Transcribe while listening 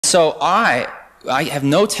so I have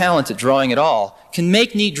no talent at drawing at all, can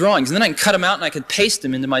make neat drawings, and then I can cut them out and I can paste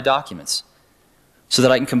them into my documents so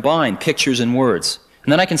that I can combine pictures and words.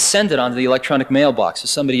 And then I can send it onto the electronic mailbox so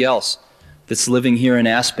somebody else that's living here in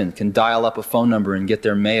Aspen can dial up a phone number and get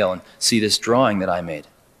their mail and see this drawing that I made.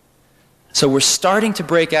 So we're starting to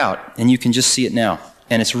break out, and you can just see it now.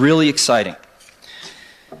 And it's really exciting.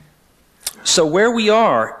 So where we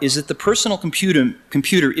are is that the personal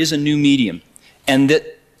computer is a new medium, and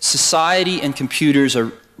that society and computers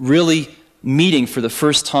are really meeting for the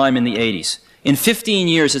first time in the 80s. In 15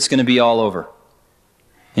 years, it's going to be all over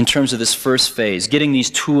in terms of this first phase, getting these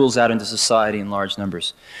tools out into society in large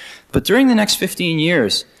numbers. But during the next 15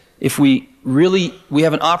 years, if we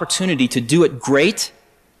have an opportunity to do it great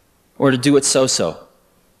or to do it so-so.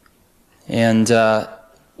 And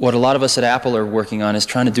what a lot of us at Apple are working on is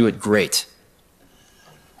trying to do it great.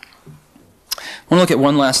 I want to look at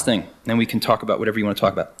one last thing, then we can talk about whatever you want to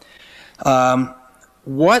talk about.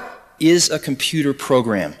 What is a computer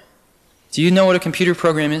program? Do you know what a computer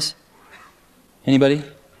program is? Anybody?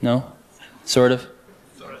 No? Sort of?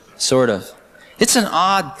 Sort of. It's an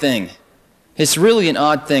odd thing. It's really an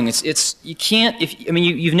odd thing. You can't,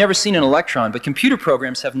 you've never seen an electron, but computer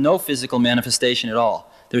programs have no physical manifestation at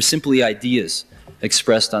all. They're simply ideas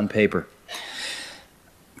expressed on paper.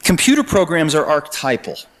 Computer programs are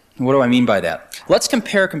archetypal. What do I mean by that? Let's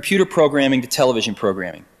compare computer programming to television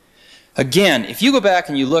programming. Again, if you go back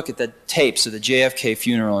and you look at the tapes of the JFK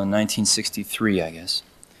funeral in 1963, I guess,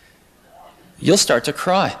 you'll start to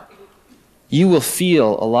cry. You will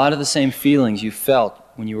feel a lot of the same feelings you felt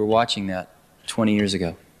when you were watching that 20 years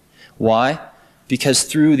ago. Why? Because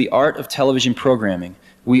through the art of television programming,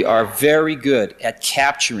 we are very good at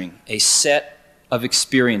capturing a set of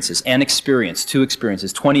experiences, an experience, 2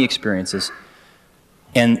 experiences, 20 experiences,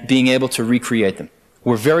 and being able to recreate them.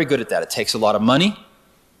 We're very good at that. It takes a lot of money,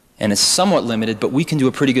 and it's somewhat limited, but we can do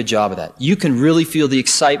a pretty good job of that. You can really feel the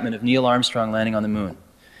excitement of Neil Armstrong landing on the moon.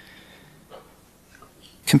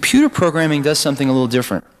 Computer programming does something a little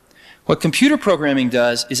different. What computer programming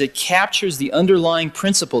does is it captures the underlying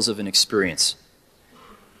principles of an experience.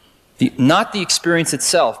 Not the experience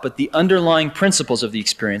itself, but the underlying principles of the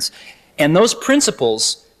experience. And those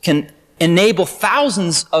principles can enable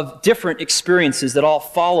thousands of different experiences that all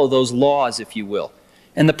follow those laws, if you will.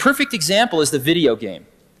 And the perfect example is the video game.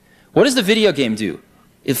 What does the video game do?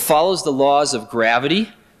 It follows the laws of gravity,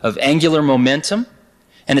 of angular momentum,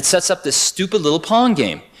 and it sets up this stupid little Pong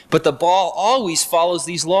game. But the ball always follows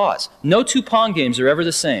these laws. No 2 Pong games are ever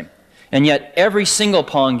the same. And yet every single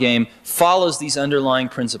Pong game follows these underlying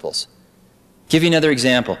principles. Give you another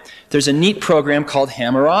example. There's a neat program called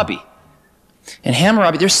Hammurabi. And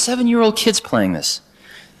Hammurabi, there's 7-year-old kids playing this.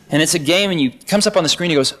 And it's a game, and it comes up on the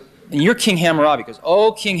screen, he goes, and you're King Hammurabi. He goes,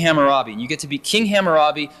 oh, King Hammurabi. And you get to be King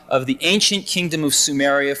Hammurabi of the ancient kingdom of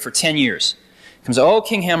Sumeria for 10 years. He comes, oh,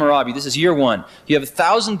 King Hammurabi, this is year 1. You have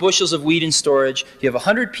 1,000 bushels of wheat in storage, you have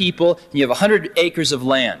 100 people, and you have 100 acres of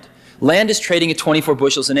land. Land is trading at 24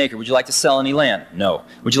 bushels an acre. Would you like to sell any land? No.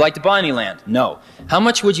 Would you like to buy any land? No. How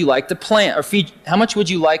much would you like to plant, or feed, how much would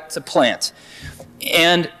you like to plant?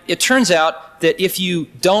 And it turns out that if you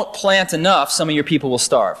don't plant enough, some of your people will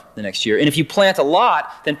starve the next year. And if you plant a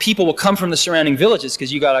lot, then people will come from the surrounding villages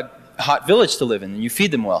because you got a hot village to live in and you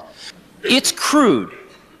feed them well. It's crude,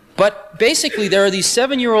 but basically there are these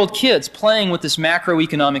 7-year-old kids playing with this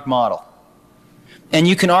macroeconomic model. And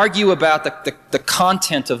you can argue about the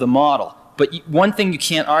content of the model, but one thing you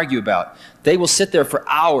can't argue about, they will sit there for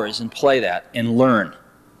hours and play that and learn.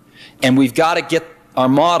 And we've got to get our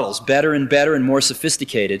models better and better and more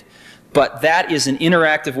sophisticated, but that is an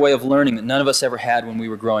interactive way of learning that none of us ever had when we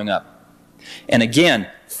were growing up. And again,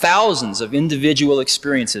 thousands of individual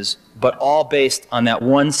experiences, but all based on that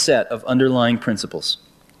one set of underlying principles.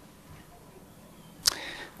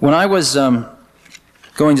 When I was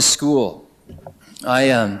going to school, I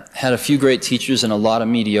had a few great teachers and a lot of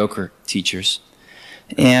mediocre teachers.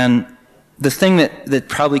 And the thing that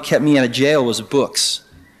probably kept me out of jail was books.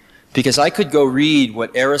 Because I could go read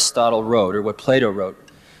what Aristotle wrote or what Plato wrote.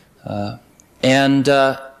 And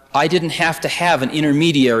I didn't have to have an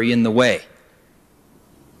intermediary in the way.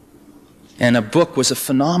 And a book was a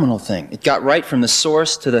phenomenal thing. It got right from the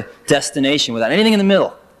source to the destination without anything in the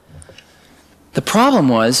middle. The problem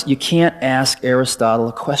was you can't ask Aristotle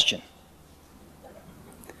a question.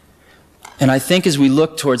 And I think as we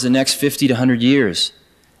look towards the next 50 to 100 years,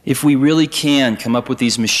 if we really can come up with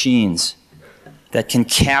these machines that can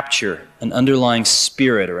capture an underlying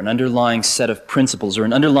spirit or an underlying set of principles or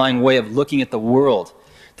an underlying way of looking at the world,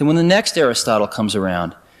 then when the next Aristotle comes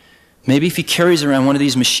around, maybe if he carries around one of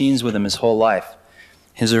these machines with him his whole life,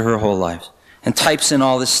 his or her whole life, and types in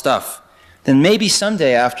all this stuff, then maybe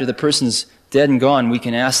someday after the person's dead and gone, we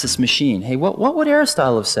can ask this machine, hey, what would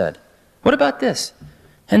Aristotle have said? What about this?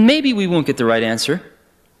 And maybe we won't get the right answer,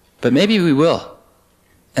 but maybe we will.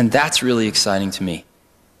 And that's really exciting to me.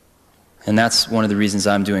 And that's one of the reasons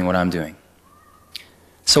I'm doing what I'm doing.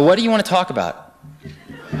 So what do you want to talk about?